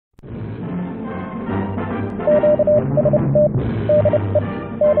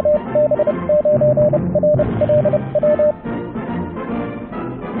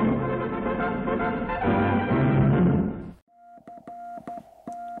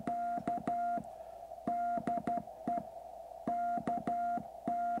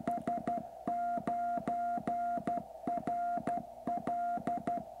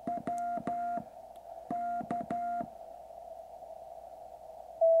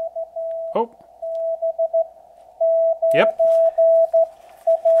Oh. Yep.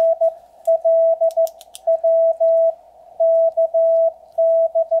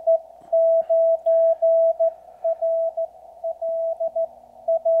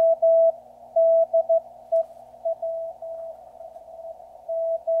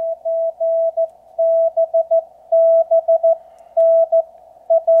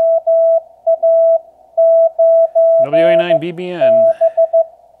 WA9BBN.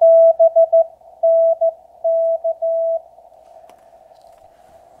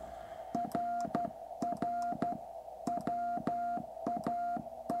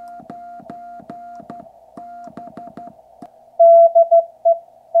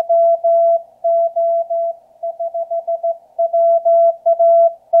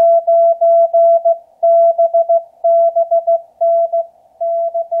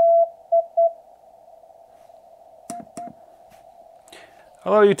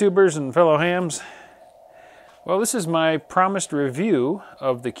 Hello YouTubers and fellow hams. Well, this is my promised review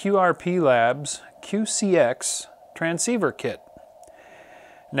of the QRP Labs QCX transceiver kit.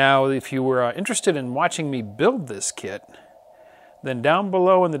 Now, if you were interested in watching me build this kit, then down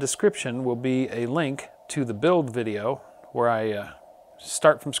below in the description will be a link to the build video where I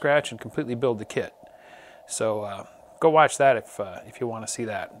start from scratch and completely build the kit. So go watch that if you want to see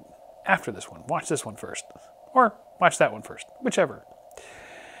that after this one. Watch this one first, or watch that one first, whichever.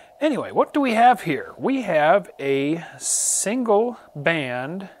 Anyway, what do we have here? We have a single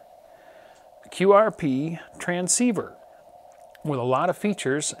band QRP transceiver with a lot of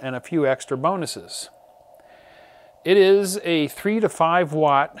features and a few extra bonuses. It is a 3 to 5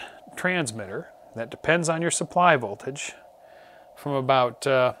 watt transmitter that depends on your supply voltage from about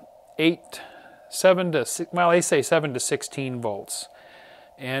 7 to 16 volts.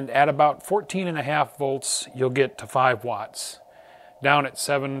 And at about 14.5 volts, you'll get to 5 watts. Down at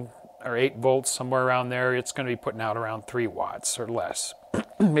 7 or 8 volts, somewhere around there, it's going to be putting out around 3 watts or less,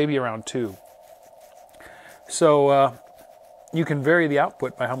 maybe around 2. So you can vary the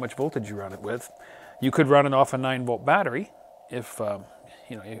output by how much voltage you run it with. You could run it off a 9-volt battery if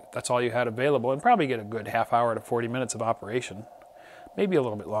that's all you had available, and probably get a good half hour to 40 minutes of operation, maybe a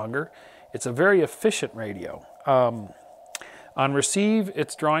little bit longer. It's a very efficient radio. On receive,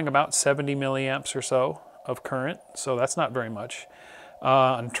 it's drawing about 70 milliamps or so of current, so that's not very much.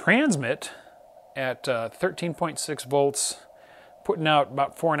 On transmit, at 13.6 volts, putting out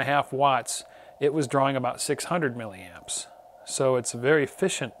about 4.5 watts, it was drawing about 600 milliamps. So it's a very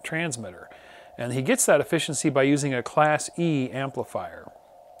efficient transmitter. And he gets that efficiency by using a Class E amplifier.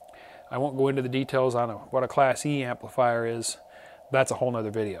 I won't go into the details on what a Class E amplifier is. That's a whole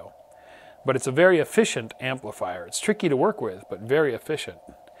nother video. But it's a very efficient amplifier. It's tricky to work with, but very efficient.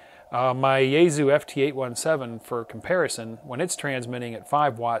 My Yaesu FT817, for comparison, when it's transmitting at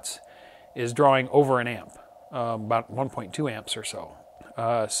 5 watts, is drawing over an amp, about 1.2 amps or so.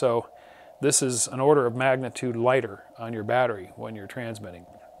 So this is an order of magnitude lighter on your battery when you're transmitting.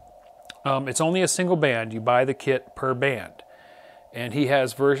 It's only a single band. You buy the kit per band. And he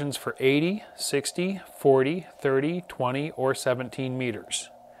has versions for 80, 60, 40, 30, 20, or 17 meters.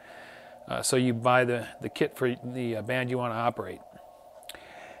 So you buy the kit for the band you want to operate.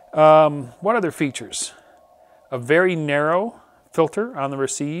 What other features? A very narrow filter on the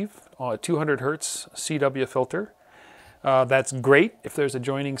receive, a 200 hertz CW filter. That's great if there's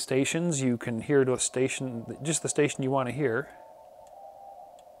adjoining stations. You can hear the station, just the station you want to hear.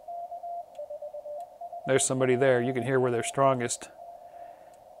 There's somebody there. You can hear where they're strongest.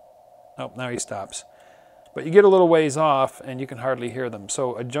 Oh, now he stops. But you get a little ways off and you can hardly hear them.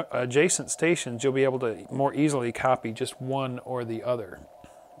 So adjacent stations, you'll be able to more easily copy just one or the other.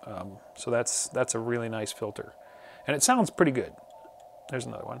 So that's a really nice filter. And it sounds pretty good. There's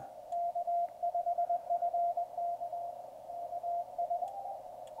another one.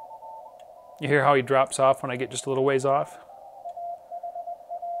 You hear how he drops off when I get just a little ways off?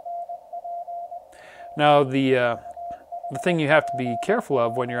 Now the thing you have to be careful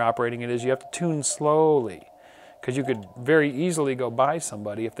of when you're operating it is you have to tune slowly, because you could very easily go by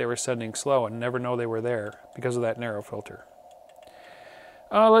somebody if they were sending slow and never know they were there because of that narrow filter.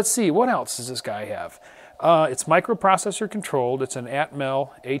 Let's see, what else does this guy have? It's microprocessor controlled. It's an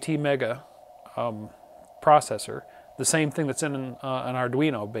Atmel AT Mega processor, the same thing that's in an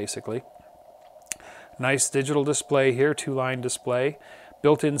Arduino, basically. Nice digital display here, 2-line display.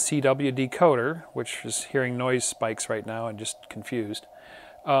 Built-in CW decoder, which is hearing noise spikes right now and just confused.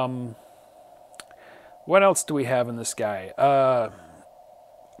 What else do we have in this guy?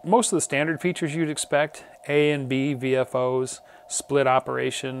 Most of the standard features you'd expect. A and B VFOs, split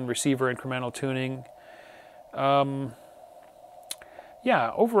operation, receiver incremental tuning.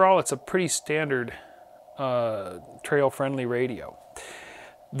 Yeah, overall it's a pretty standard trail-friendly radio.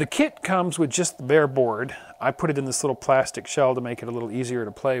 The kit comes with just the bare board. I put it in this little plastic shell to make it a little easier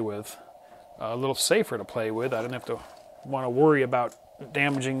to play with, a little safer to play with. I didn't have to want to worry about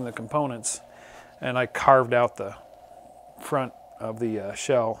damaging the components. And I carved out the front of the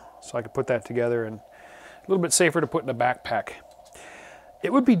shell so I could put that together, and a little bit safer to put in a backpack.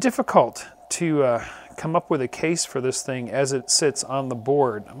 It would be difficult to come up with a case for this thing as it sits on the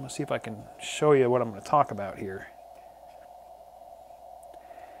board. I'm going to see if I can show you what I'm going to talk about here.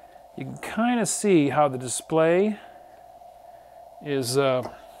 You can kind of see how the display is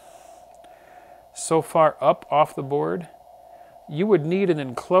so far up off the board. You would need an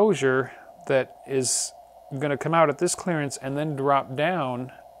enclosure that is going to come out at this clearance and then drop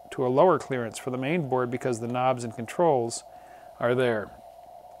down to a lower clearance for the main board because the knobs and controls are there.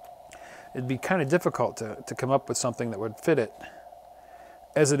 It'd be kind of difficult to come up with something that would fit it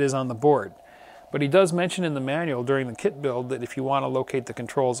as it is on the board. But he does mention in the manual during the kit build that if you want to locate the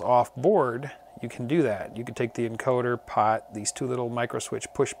controls off board, you can do that. You can take the encoder, pot, these two little micro switch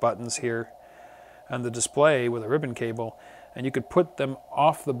push buttons here, and the display with a ribbon cable, and you could put them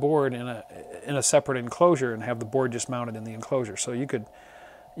off the board in a separate enclosure and have the board just mounted in the enclosure. So you could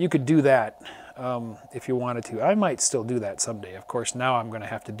do that if you wanted to. I might still do that someday. Of course, now I'm going to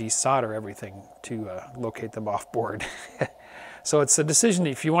have to desolder everything to locate them off board. So it's a decision.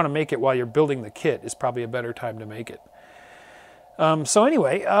 If you want to make it while you're building the kit, is probably a better time to make it. So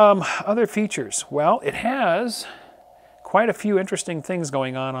anyway, other features. Well, it has quite a few interesting things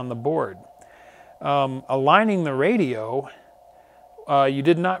going on the board. Aligning the radio, you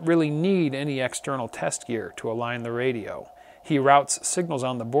did not really need any external test gear to align the radio. He routes signals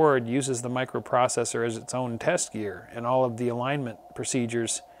on the board, uses the microprocessor as its own test gear, and all of the alignment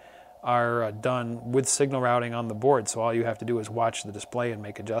procedures are done with signal routing on the board, so all you have to do is watch the display and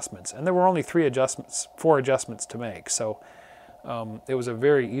make adjustments. And there were only 4 adjustments to make, so it was a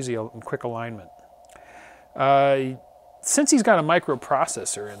very easy and quick alignment. Since he's got a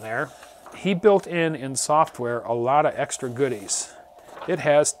microprocessor in there, he built in software a lot of extra goodies. It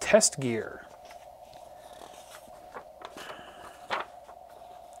has test gear.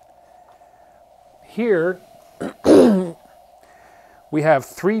 Here, we have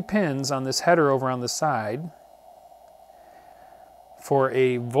 3 pins on this header over on the side for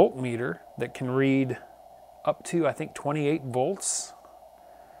a voltmeter that can read up to, I think, 28 volts.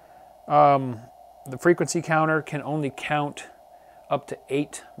 The frequency counter can only count up to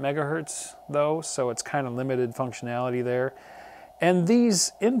 8 megahertz, though, so it's kind of limited functionality there. And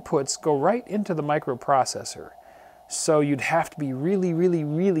these inputs go right into the microprocessor, so you'd have to be really, really,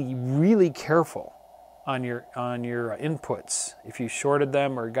 really, really careful on your inputs. If you shorted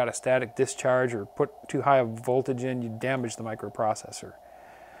them or got a static discharge or put too high a voltage in, you'd damage the microprocessor.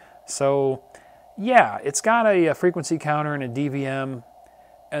 So yeah, it's got a frequency counter and a DVM,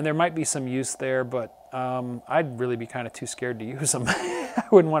 and there might be some use there, but I'd really be kind of too scared to use them. I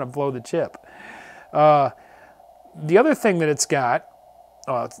wouldn't want to blow the chip. The other thing that it's got,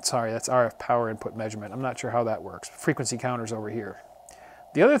 sorry, that's RF power input measurement. I'm not sure how that works. Frequency counter's over here.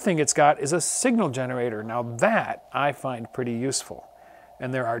 The other thing it's got is a signal generator. Now that I find pretty useful.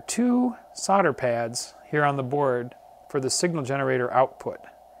 And there are 2 solder pads here on the board for the signal generator output.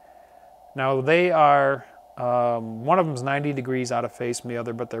 Now they are, one of them's 90 degrees out of phase from the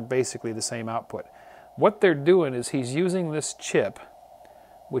other, but they're basically the same output. What they're doing is he's using this chip,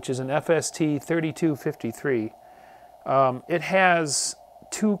 which is an FST 3253. It has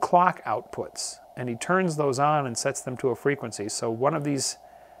 2 clock outputs, and he turns those on and sets them to a frequency. So one of these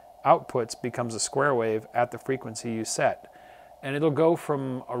outputs becomes a square wave at the frequency you set. And it'll go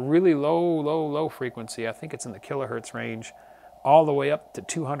from a really low frequency, I think it's in the kilohertz range, all the way up to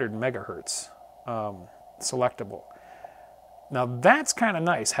 200 megahertz selectable. Now that's kind of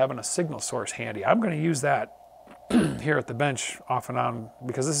nice, having a signal source handy. I'm going to use that here at the bench off and on,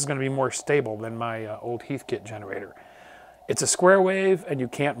 because this is going to be more stable than my old Heathkit generator. It's a square wave and you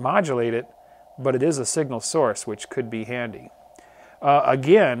can't modulate it, but it is a signal source, which could be handy.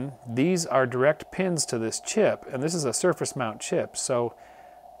 Again, these are direct pins to this chip, and this is a surface mount chip, so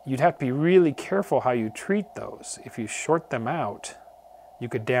you'd have to be really careful how you treat those. If you short them out, you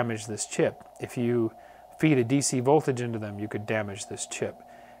could damage this chip. If you feed a DC voltage into them, you could damage this chip.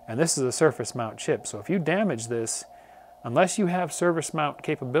 And this is a surface mount chip, so if you damage this, unless you have surface mount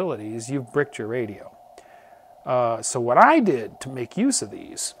capabilities, you've bricked your radio. So what I did to make use of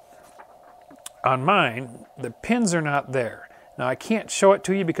these, on mine, the pins are not there. Now I can't show it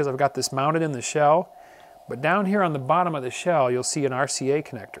to you because I've got this mounted in the shell, but down here on the bottom of the shell, you'll see an RCA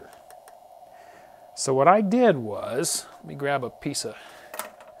connector. So what I did was, let me grab a piece of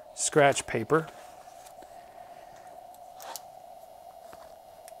scratch paper,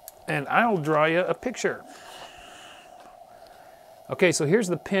 and I'll draw you a picture. Okay, so here's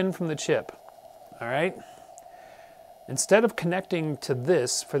the pin from the chip, all right? Instead of connecting to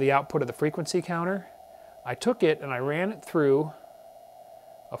this for the output of the frequency counter, I took it and I ran it through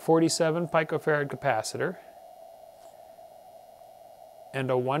a 47 picofarad capacitor and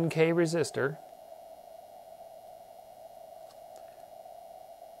a 1K resistor,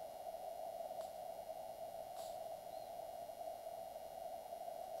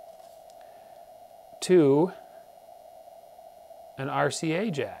 to an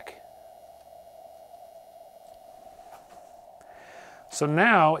RCA jack. So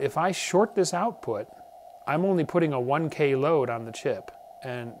now, if I short this output, I'm only putting a 1K load on the chip,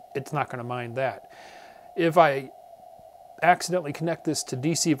 and it's not going to mind that. If I accidentally connect this to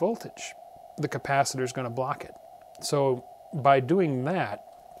DC voltage, the capacitor is going to block it. So by doing that,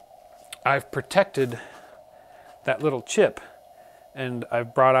 I've protected that little chip, and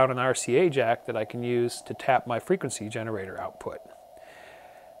I've brought out an RCA jack that I can use to tap my frequency generator output.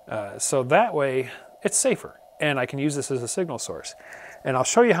 So that way, it's safer, and I can use this as a signal source. And I'll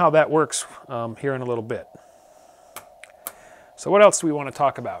show you how that works here in a little bit. So what else do we want to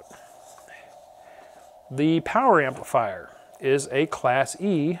talk about? The power amplifier is a Class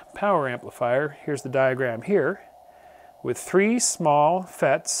E power amplifier. Here's the diagram here, with 3 small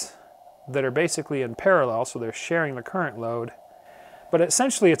FETs that are basically in parallel, so they're sharing the current load. But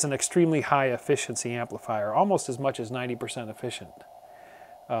essentially it's an extremely high efficiency amplifier, almost as much as 90% efficient.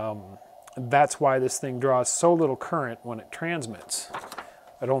 That's why this thing draws so little current when it transmits,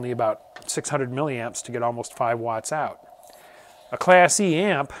 at only about 600 milliamps to get almost 5 watts out. A Class E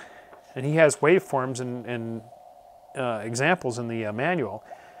amp, and he has waveforms and examples in the manual,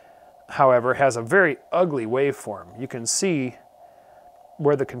 however, has a very ugly waveform. You can see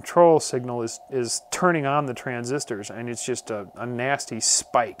where the control signal is turning on the transistors, and it's just a nasty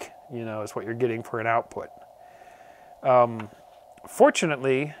spike, you know, is what you're getting for an output.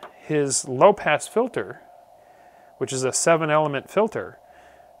 Fortunately, his low-pass filter, which is a 7-element filter,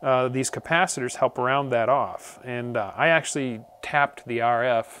 these capacitors help round that off. And I actually tapped the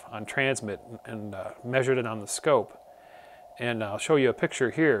RF on transmit and measured it on the scope. And I'll show you a picture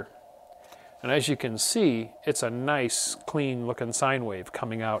here. And as you can see, it's a nice, clean-looking sine wave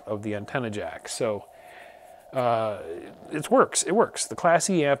coming out of the antenna jack. So it works. It works. The Class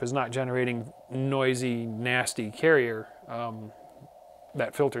E amp is not generating noisy, nasty carrier.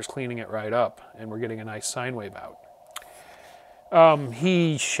 That filter's cleaning it right up, and we're getting a nice sine wave out.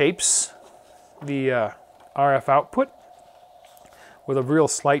 He shapes the RF output with a real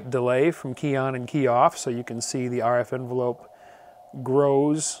slight delay from key on and key off, so you can see the RF envelope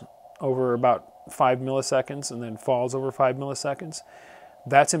grows over about 5 milliseconds and then falls over 5 milliseconds.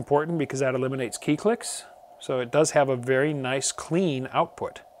 That's important because that eliminates key clicks, so it does have a very nice, clean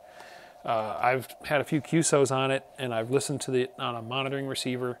output. I've had a few QSOs on it, and I've listened to it on a monitoring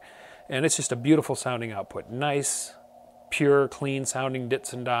receiver, and it's just a beautiful sounding output. Nice, pure, clean sounding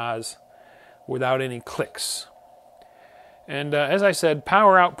dits and dahs without any clicks. And as I said,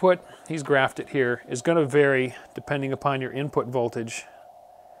 power output, he's graphed it here, is going to vary depending upon your input voltage,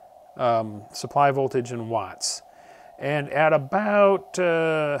 supply voltage in watts. And at about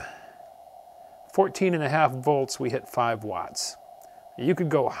 14.5 volts, we hit 5 watts. You could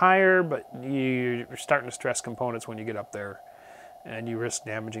go higher, but you're starting to stress components when you get up there, and you risk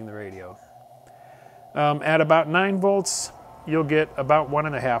damaging the radio. At about 9 volts, you'll get about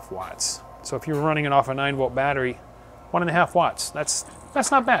 1.5 watts. So if you're running it off a 9-volt battery, 1.5 watts. That's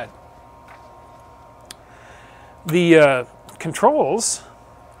not bad. The controls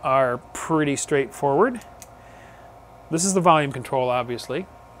are pretty straightforward. This is the volume control, obviously.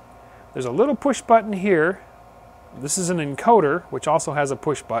 There's a little push button here. This is an encoder, which also has a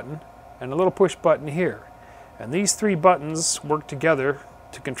push button, and a little push button here. And these 3 buttons work together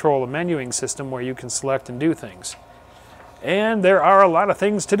to control a menuing system where you can select and do things. And there are a lot of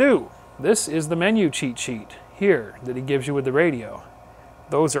things to do. This is the menu cheat sheet here that he gives you with the radio.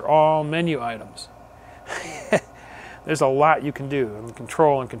 Those are all menu items. There's a lot you can do and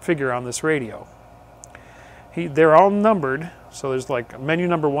control and configure on this radio. They're all numbered. So there's like menu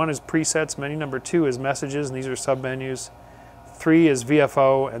number 1 is presets, menu number 2 is messages, and these are submenus. 3 is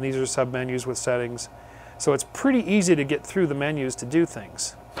VFO, and these are submenus with settings. So it's pretty easy to get through the menus to do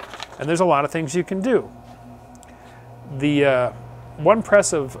things. And there's a lot of things you can do. The one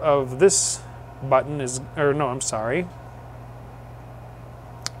press of this button is, or no, I'm sorry.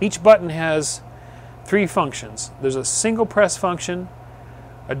 Each button has 3 functions. There's a single press function,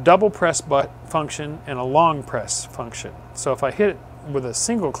 a double press function, and a long press function. So if I hit it with a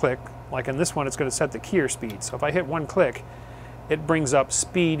single click, like in this one, it's going to set the keyer speed. So if I hit 1 click, it brings up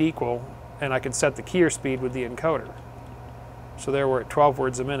speed equal, and I can set the keyer speed with the encoder. So there we're at 12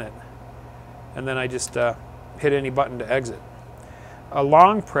 words a minute. And then I just hit any button to exit. A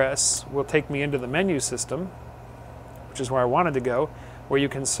long press will take me into the menu system, which is where I wanted to go, where you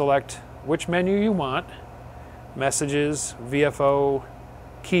can select which menu you want, messages, VFO,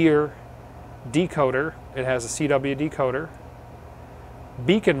 keyer, decoder, it has a CW decoder,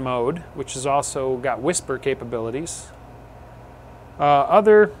 beacon mode, which has also got whisper capabilities,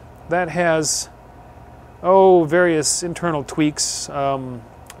 other that has various internal tweaks,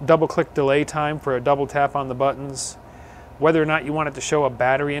 double click delay time for a double tap on the buttons, whether or not you want it to show a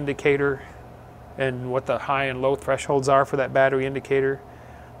battery indicator and what the high and low thresholds are for that battery indicator,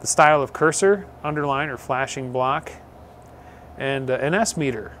 the style of cursor, underline or flashing block, and an S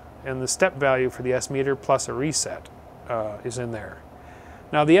meter, and the step value for the S meter plus a reset is in there.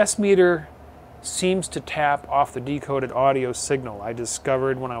 Now the S meter seems to tap off the decoded audio signal. I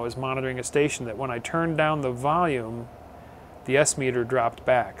discovered when I was monitoring a station that when I turned down the volume, the S meter dropped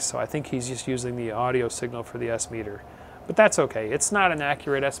back. So I think he's just using the audio signal for the S meter. But that's okay. It's not an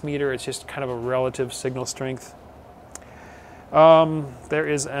accurate S meter. It's just kind of a relative signal strength. There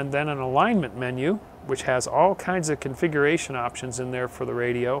is then an alignment menu, which has all kinds of configuration options in there for the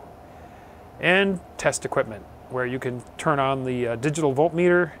radio, and test equipment, where you can turn on the digital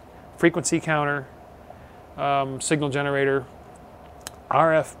voltmeter, frequency counter, signal generator,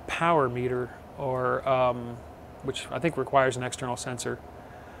 RF power meter, or which I think requires an external sensor,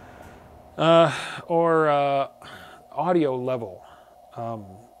 or audio level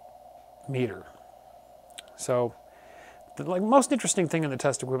meter. So the most interesting thing in the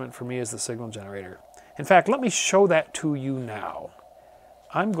test equipment for me is the signal generator. In fact, let me show that to you now.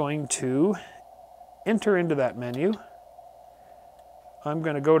 I'm going to enter into that menu. I'm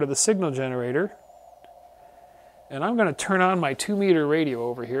going to go to the signal generator, and I'm going to turn on my 2-meter radio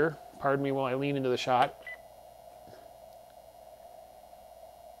over here. Pardon me while I lean into the shot.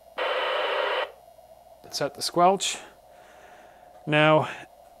 Set the squelch. Now,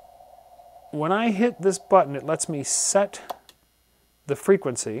 when I hit this button, it lets me set the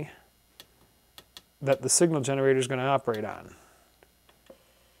frequency that the signal generator is going to operate on.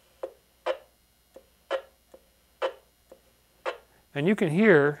 And you can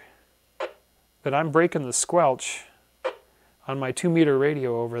hear that I'm breaking the squelch on my 2-meter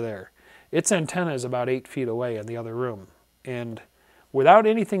radio over there. Its antenna is about 8 feet away in the other room. And without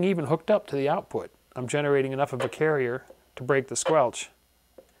anything even hooked up to the output, I'm generating enough of a carrier to break the squelch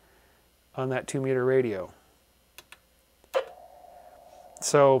on that 2-meter radio.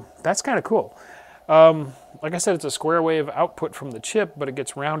 So that's kind of cool. Like I said, it's a square wave output from the chip, but it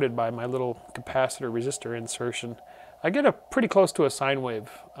gets rounded by my little capacitor resistor insertion. I get a pretty close to a sine wave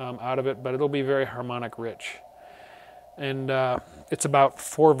out of it, but it'll be very harmonic rich. And it's about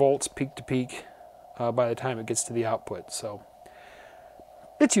 4 volts peak to peak by the time it gets to the output. So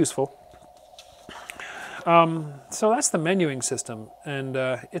it's useful. So that's the menuing system, and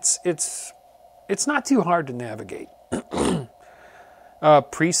it's not too hard to navigate.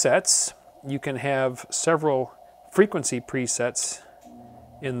 Presets, you can have several frequency presets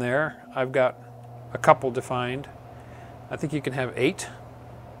in there. I've got a couple defined. I think you can have 8.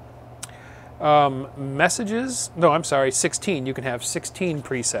 Messages, no, I'm sorry, 16. You can have 16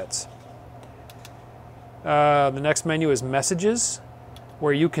 presets. The next menu is messages,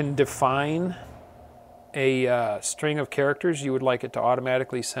 where you can define a string of characters you would like it to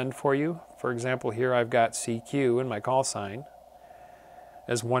automatically send for you. For example, here I've got CQ in my call sign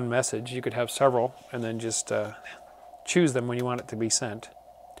as one message. You could have several and then just choose them when you want it to be sent.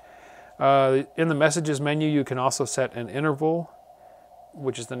 In the messages menu, you can also set an interval,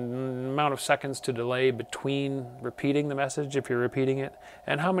 which is the amount of seconds to delay between repeating the message if you're repeating it,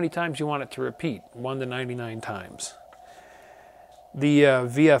 and how many times you want it to repeat, 1 to 99 times. The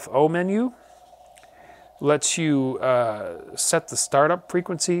VFO menu lets you set the startup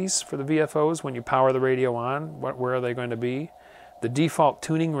frequencies for the VFOs when you power the radio on. Where are they going to be? The default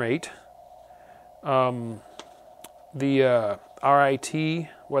tuning rate. The RIT,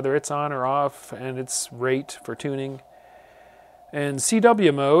 whether it's on or off, and its rate for tuning. And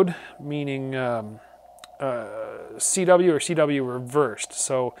CW mode, meaning CW or CW reversed.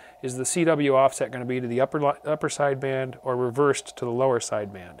 So is the CW offset going to be to the upper sideband or reversed to the lower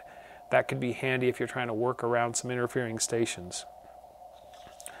sideband? That could be handy if you're trying to work around some interfering stations.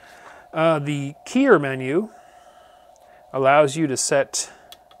 The keyer menu allows you to set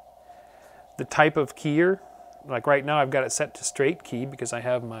the type of keyer. Like right now I've got it set to straight key because I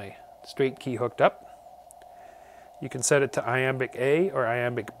have my straight key hooked up. You can set it to iambic A or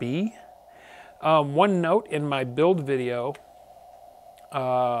iambic B. One note in my build video,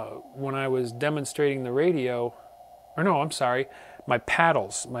 when I was demonstrating the radio, or no, I'm sorry, my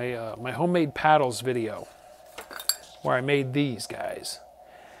paddles, my homemade paddles video, where I made these guys.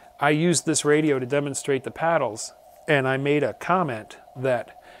 I used this radio to demonstrate the paddles, and I made a comment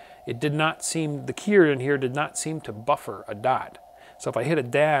that it did not seem, the keyer in here did not seem to buffer a dot. So if I hit a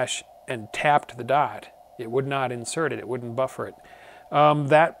dash and tapped the dot, it would not insert it, it wouldn't buffer it.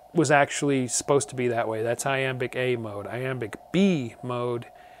 That was actually supposed to be that way. That's iambic A mode. Iambic B mode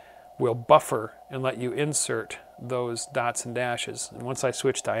will buffer and let you insert those dots and dashes. And once I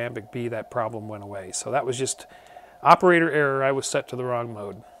switched to iambic B, that problem went away. So that was just operator error. I was set to the wrong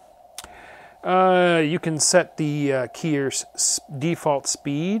mode. You can set the keyer's default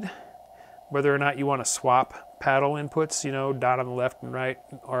speed, whether or not you want to swap paddle inputs, you know, dot on the left and right,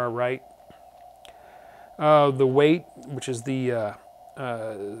 or right. The weight, which is the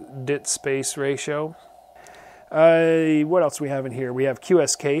dit space ratio. What else we have in here? We have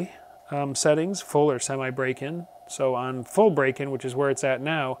QSK settings, full or semi break-in. So on full break-in, which is where it's at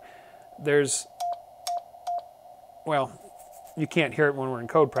now, there's, well, you can't hear it when we're in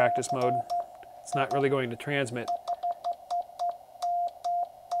code practice mode. It's not really going to transmit.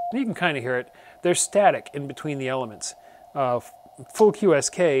 You can kind of hear it. There's static in between the elements. Full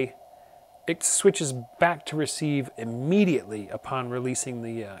QSK, it switches back to receive immediately upon releasing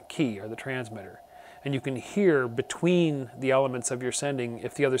the key or the transmitter. And you can hear between the elements of your sending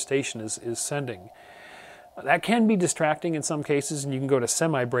if the other station is sending. That can be distracting in some cases, and you can go to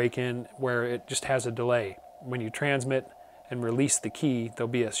semi-break-in where it just has a delay. When you transmit and release the key, there'll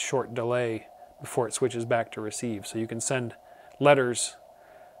be a short delay before it switches back to receive. So you can send letters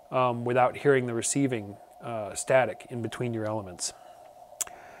without hearing the receiving static in between your elements.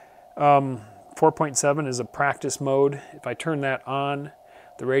 4.7 is a practice mode. If I turn that on,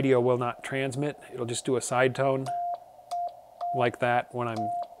 the radio will not transmit. It'll just do a side tone like that when I'm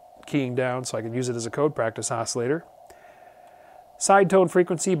keying down, so I can use it as a code practice oscillator. Side tone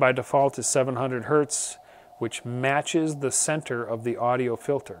frequency by default is 700 Hertz, which matches the center of the audio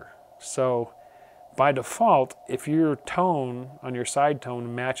filter. So by default, if your tone on your side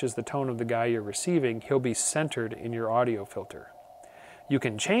tone matches the tone of the guy you're receiving, he'll be centered in your audio filter. You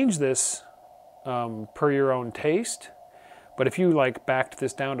can change this per your own taste, but if you like backed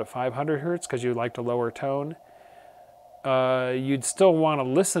this down to 500 Hertz because you liked a lower tone, you'd still want to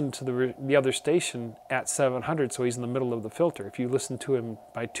listen to the other station at 700, so he's in the middle of the filter. If you listen to him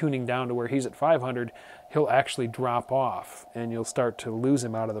by tuning down to where he's at 500, he'll actually drop off, and you'll start to lose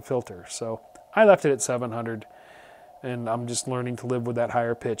him out of the filter. So I left it at 700, and I'm just learning to live with that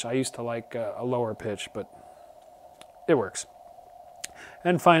higher pitch. I used to like a lower pitch, but it works.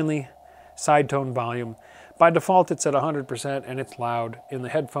 And finally, side tone volume. By default, it's at 100%, and it's loud. In the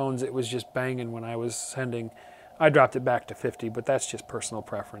headphones, it was just banging when I was sending. I dropped it back to 50, but that's just personal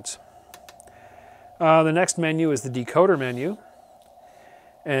preference. The next menu is the decoder menu.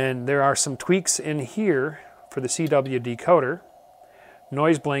 And there are some tweaks in here for the CW decoder.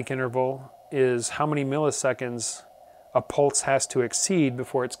 Noise blank interval is how many milliseconds a pulse has to exceed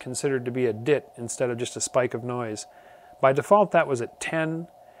before it's considered to be a dit instead of just a spike of noise. By default, that was at 10,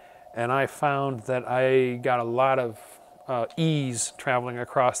 and I found that I got a lot of E's traveling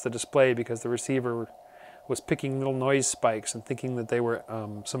across the display because the receiver was picking little noise spikes and thinking that they were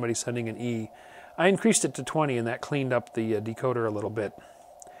somebody sending an E. I increased it to 20, and that cleaned up the decoder a little bit.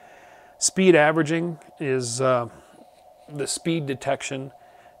 Speed averaging is the speed detection.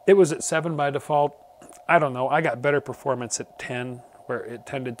 It was at 7 by default. I don't know. I got better performance at 10, where it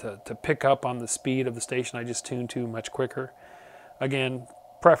tended to pick up on the speed of the station I just tuned to much quicker. Again,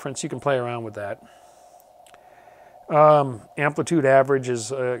 preference, you can play around with that. Amplitude average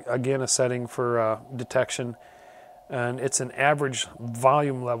is, again, a setting for detection. And it's an average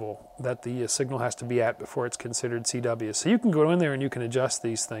volume level that the signal has to be at before it's considered CW. So you can go in there and you can adjust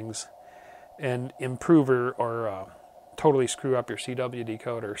these things and improve or totally screw up your CW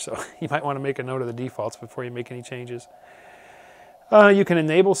decoder. So you might want to make a note of the defaults before you make any changes. You can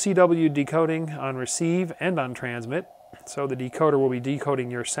enable CW decoding on receive and on transmit. So the decoder will be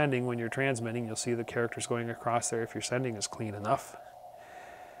decoding your sending when you're transmitting. You'll see the characters going across there if your sending is clean enough.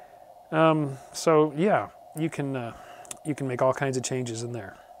 So yeah, you can make all kinds of changes in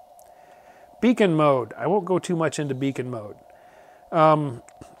there. Beacon mode. I won't go too much into beacon mode.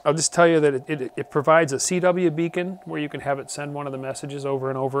 I'll just tell you that it provides a CW beacon where you can have it send one of the messages over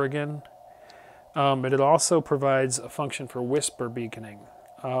and over again. But it also provides a function for whisper beaconing,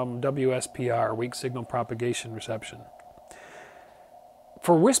 WSPR, weak signal propagation reception.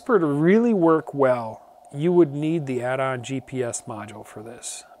 For whisper to really work well, you would need the add-on GPS module for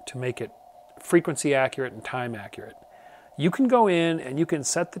this to make it frequency accurate and time accurate. You can go in and you can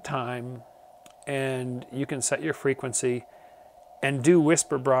set the time and you can set your frequency and do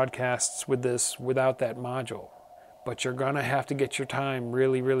whisper broadcasts with this without that module. But you're going to have to get your time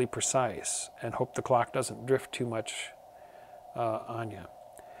really, really precise and hope the clock doesn't drift too much on you.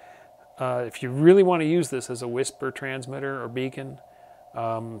 If you really want to use this as a whisper transmitter or beacon,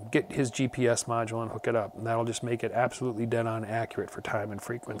 get his GPS module and hook it up. And that'll just make it absolutely dead-on accurate for time and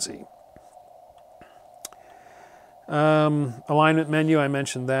frequency. Alignment menu, I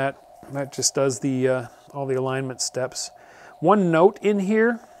mentioned that. That just does the all the alignment steps. One note in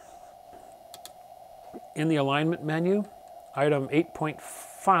here, in the alignment menu, item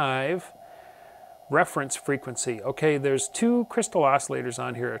 8.5, reference frequency. Okay, there's two crystal oscillators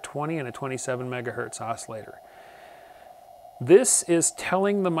on here, a 20 and a 27 megahertz oscillator. This is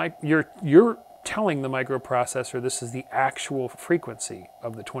telling the you're telling the microprocessor this is the actual frequency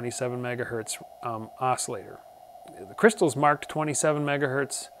of the 27 megahertz oscillator. The crystal's marked 27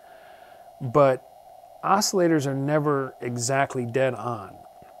 megahertz, but oscillators are never exactly dead on.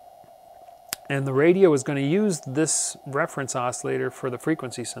 And the radio is going to use this reference oscillator for the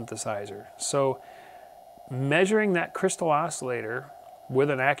frequency synthesizer. So measuring that crystal oscillator with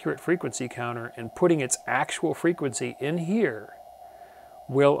an accurate frequency counter and putting its actual frequency in here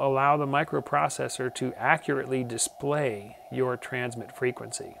will allow the microprocessor to accurately display your transmit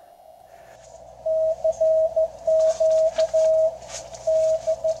frequency.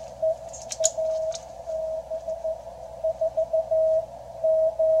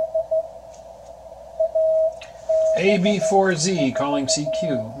 AB4Z calling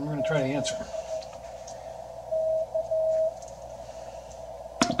CQ. I'm going to try to answer.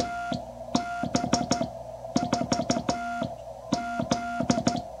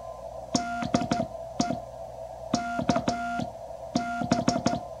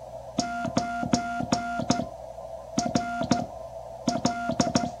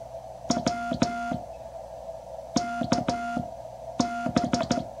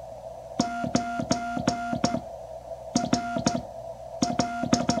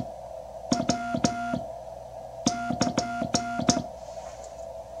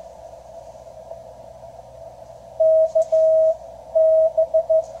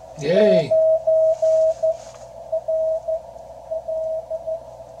 Yay!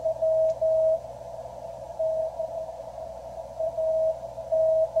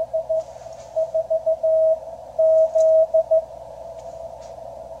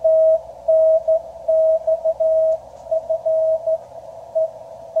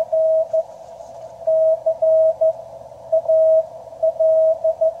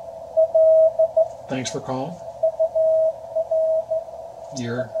 Thanks for calling.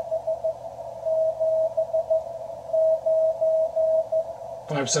 You're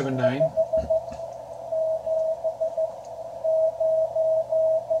 579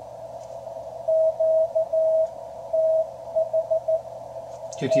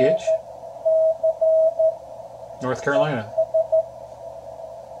 QTH North Carolina.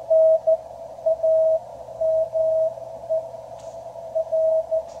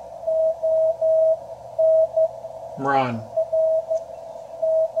 Ron.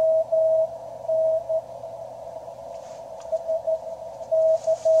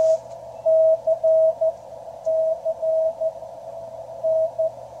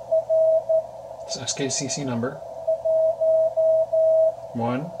 SKCC number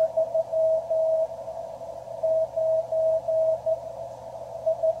 1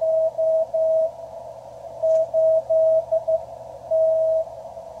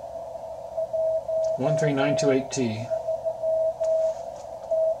 13928T.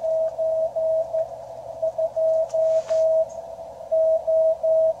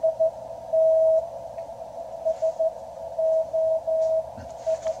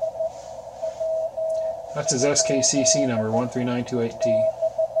 That's his SKCC number, 13928T.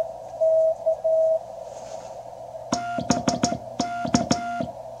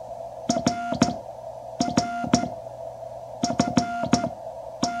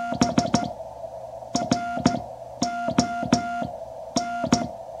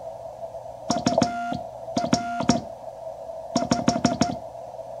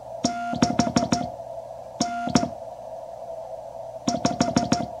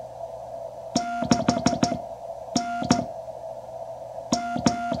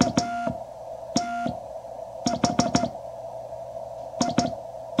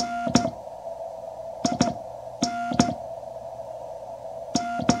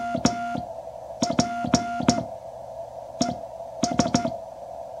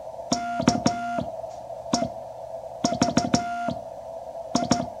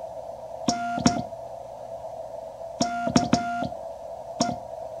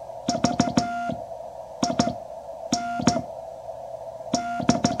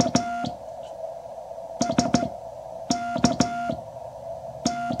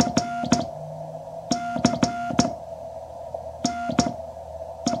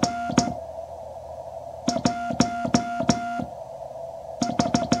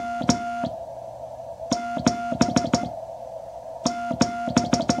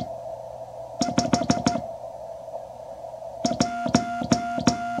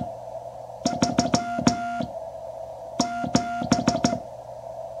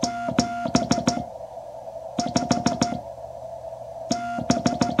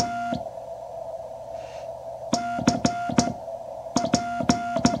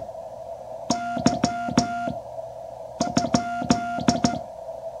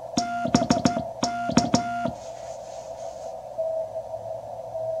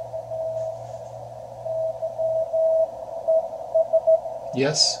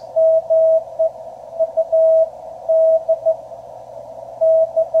 Yes.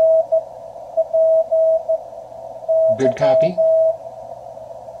 Good copy.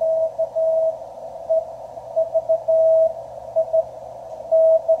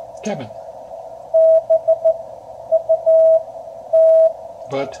 Kevin.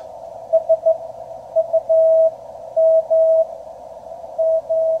 But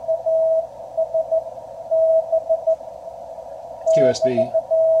QSB.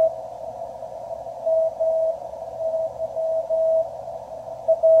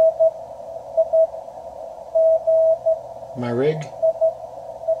 My rig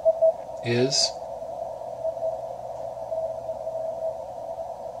is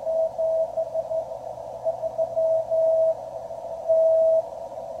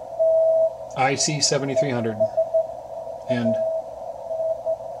IC 7300 and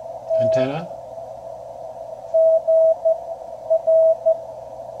antenna.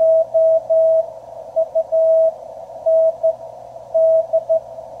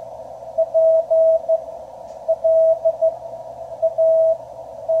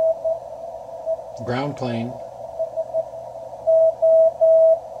 Ground plane.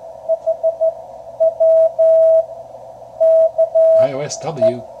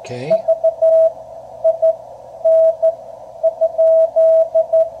 IOSWK.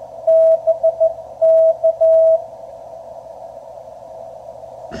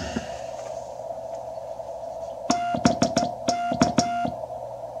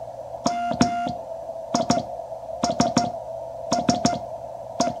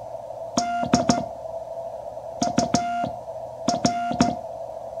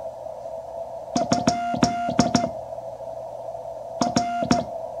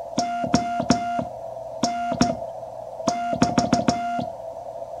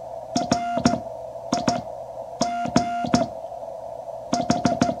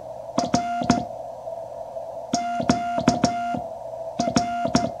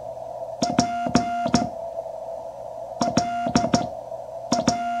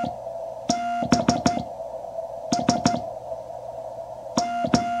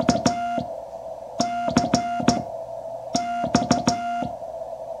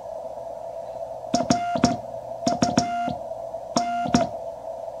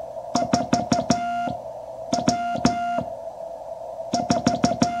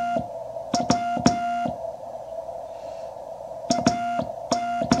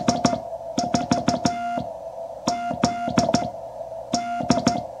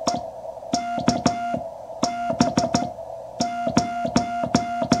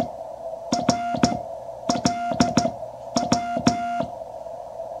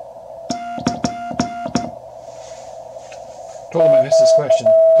 Told him I missed this question.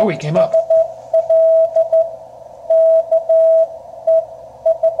 Oh, he came up.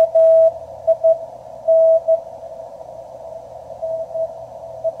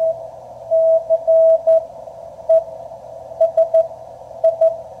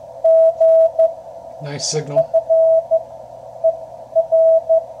 Nice signal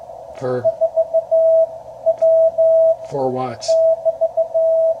for 4 watts.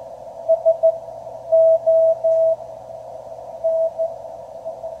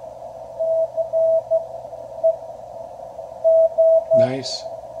 Nice.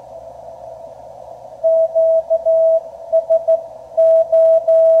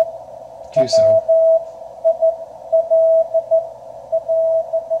 QSO.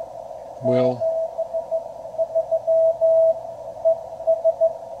 Will.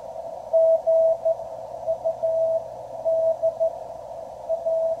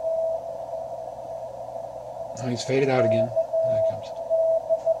 Oh, he's faded out again. There it comes.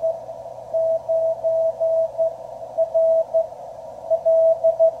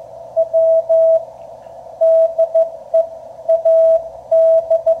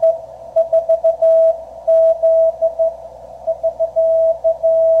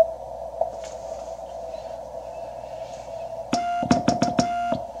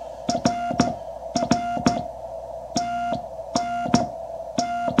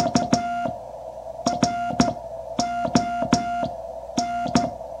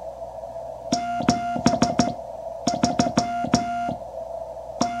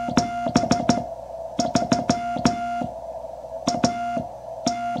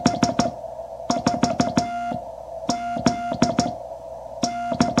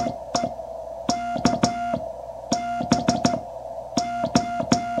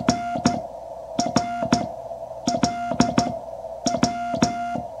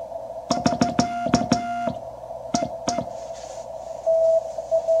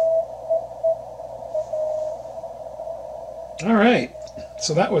 All right.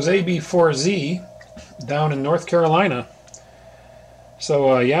 So that was AB4Z down in North Carolina.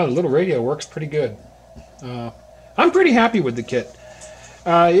 So yeah, the little radio works pretty good. I'm pretty happy with the kit.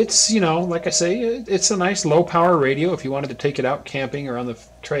 It's, you know, like I say, it's a nice low power radio if you wanted to take it out camping or on the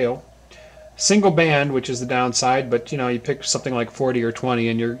trail. Single band, which is the downside, but you know, you pick something like 40 or 20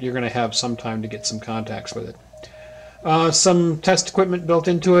 and you're going to have some time to get some contacts with it. Some test equipment built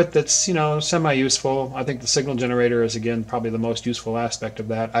into it that's, you know, semi-useful. I think the signal generator is, again, probably the most useful aspect of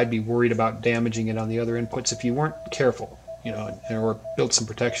that. I'd be worried about damaging it on the other inputs if you weren't careful, you know, or built some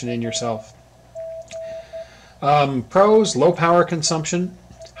protection in yourself. Pros: low power consumption,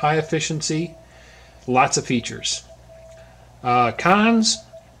 high efficiency, lots of features. Cons: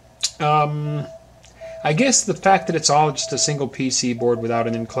 I guess the fact that it's all just a single PC board without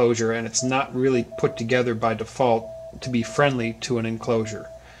an enclosure, and it's not really put together by default to be friendly to an enclosure.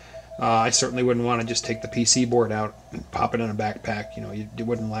 I certainly wouldn't want to just take the PC board out and pop it in a backpack. You know, it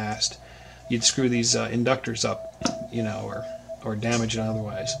wouldn't last. You'd screw these inductors up, you know, or damage it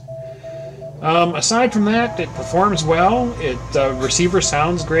otherwise. Aside from that, it performs well. Receiver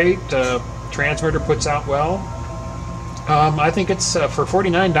sounds great. Transmitter puts out well. I think it's for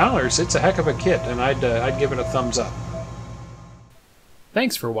 $49. It's a heck of a kit, and I'd give it a thumbs up.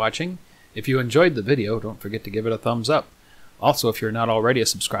 Thanks for watching. If you enjoyed the video, don't forget to give it a thumbs up. Also, if you're not already a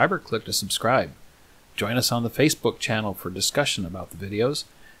subscriber, click to subscribe. Join us on the Facebook channel for discussion about the videos.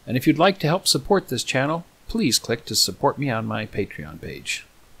 And if you'd like to help support this channel, please click to support me on my Patreon page.